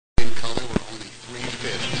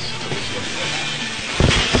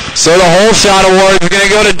So the whole shot award is going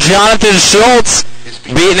to go to Jonathan Schultz,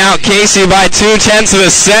 beating out Casey by 0.2 of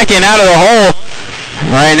a second out of the hole.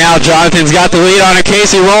 Right now, Jonathan's got the lead on it.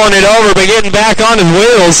 Casey rolling it over, but getting back on his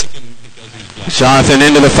wheels. Jonathan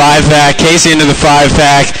into the 5-pack, Casey into the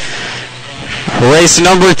 5-pack. Race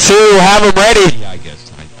number 2, have him ready.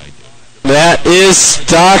 That is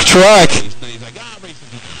Stock Truck.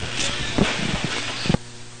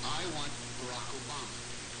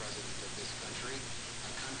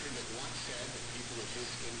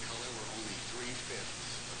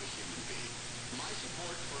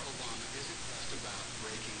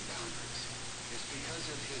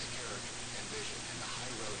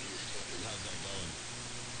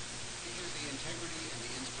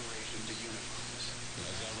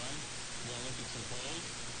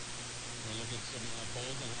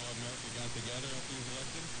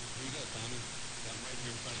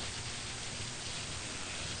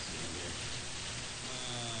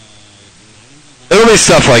 It'll be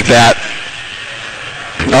stuff like that.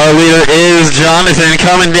 Our leader is Jonathan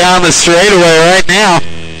coming down the straightaway right now.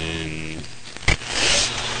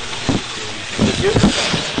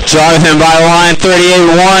 Jonathan by line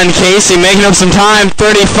 38-1. Casey making up some time,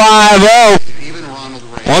 35-0.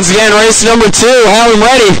 Once again, race number 2, have them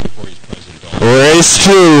ready. Race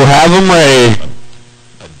 2, have them ready.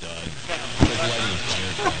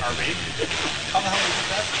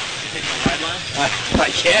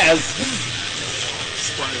 I guess.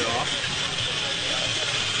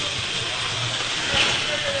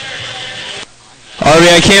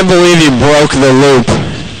 Arby, I can't believe you broke the loop.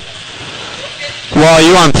 Well,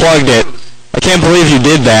 you unplugged it. I can't believe you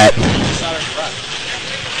did that.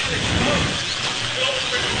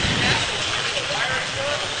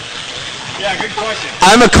 Yeah, good question.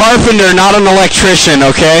 I'm a carpenter, not an electrician,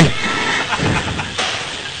 okay?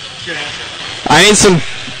 Good answer. I need some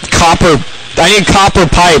copper. I need copper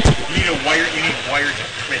pipe. You need a wire. You need wires to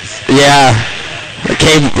twist. Yeah.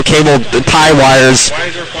 Cable tie wires. Why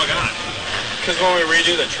is there a plug on? Because when we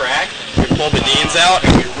redo the track, we pull the Deans out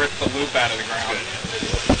and we rip the loop out of the ground.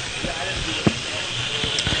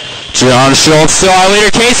 John Schultz, still our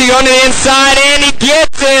leader. Casey going to the inside, and he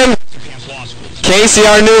gets him. Casey,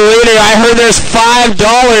 our new leader. I heard there's $5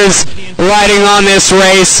 riding on this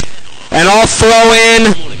race, and I'll throw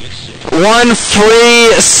in one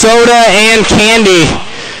free soda and candy.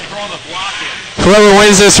 Whoever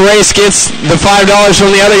wins this race gets the $5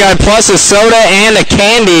 from the other guy, plus a soda and a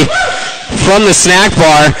candy from the snack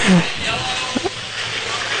bar.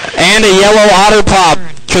 And a yellow Otter Pop,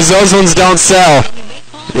 because those ones don't sell.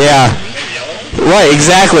 Yeah. Right,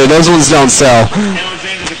 exactly. Those ones don't sell.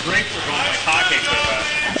 Alexander the Grape for going like hotcakes with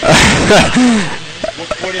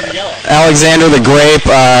us. What is yellow? Alexander the Grape.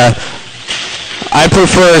 I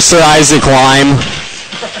prefer Sir Isaac Lime.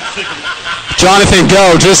 Jonathan,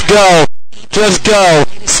 go. Just go. Just go.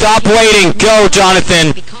 Stop waiting. Go,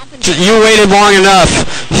 Jonathan. You waited long enough.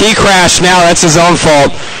 He crashed now. That's his own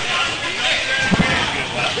fault.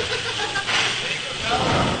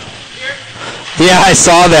 Yeah, I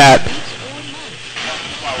saw that.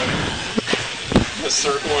 The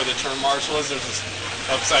circle where the turn marshal is, there's this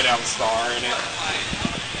upside down star in it.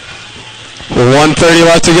 1:30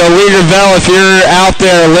 left to go. Leader Bell, if you're out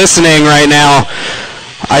there listening right now,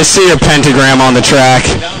 I see your pentagram on the track.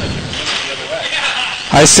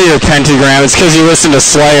 I see your pentagram. It's because you listen to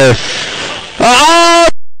Slayer. Oh!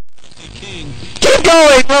 Keep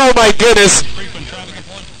going! Oh my goodness!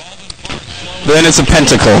 Then it's a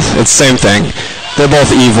pentacle. It's the same thing. They're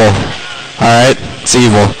both evil. Alright? It's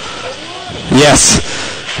evil. Yes.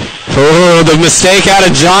 Oh, the mistake out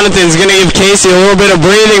of Jonathan's going to give Casey a little bit of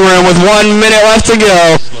breathing room with 1 minute left to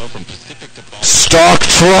go. Stock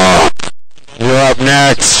Truck. You're up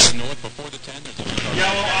next.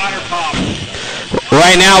 Yellow Otter Pop.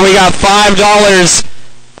 Right now we got $5,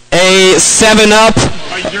 a 7-Up, A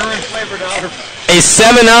urine-flavored Otter Pop. a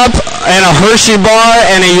 7-Up, and a Hershey bar,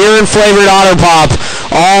 and a urine-flavored Otter Pop,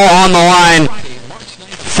 all on the line.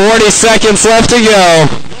 40 seconds left to go.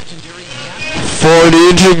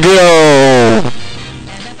 40 to go.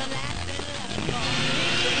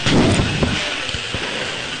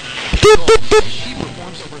 Boop, boop, boop.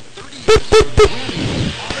 Boop, boop, boop.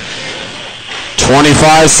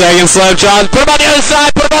 25 seconds left, John. Put him on the other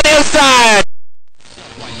side. Put him on the other side.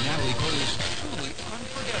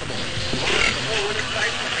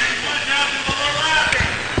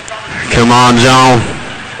 Come on, John.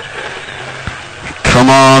 Come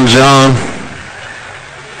on, John.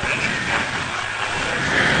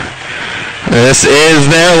 This is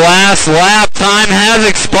their last lap. Time has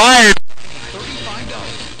expired.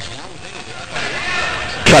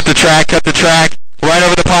 Cut the track, cut the track. Right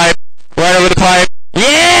over the pipe. Right over the pipe.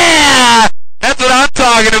 Yeah!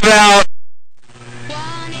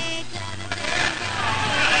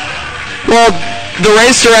 the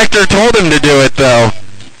race director told him to do it, though.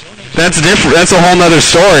 That's different. That's a whole nother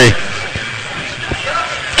story.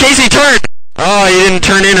 Casey turned. Oh, he didn't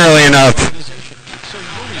turn in early enough.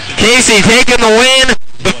 Casey taking the win,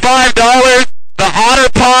 the $5, the Otter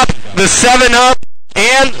Pop, the 7-Up,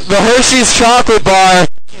 and the Hershey's chocolate bar.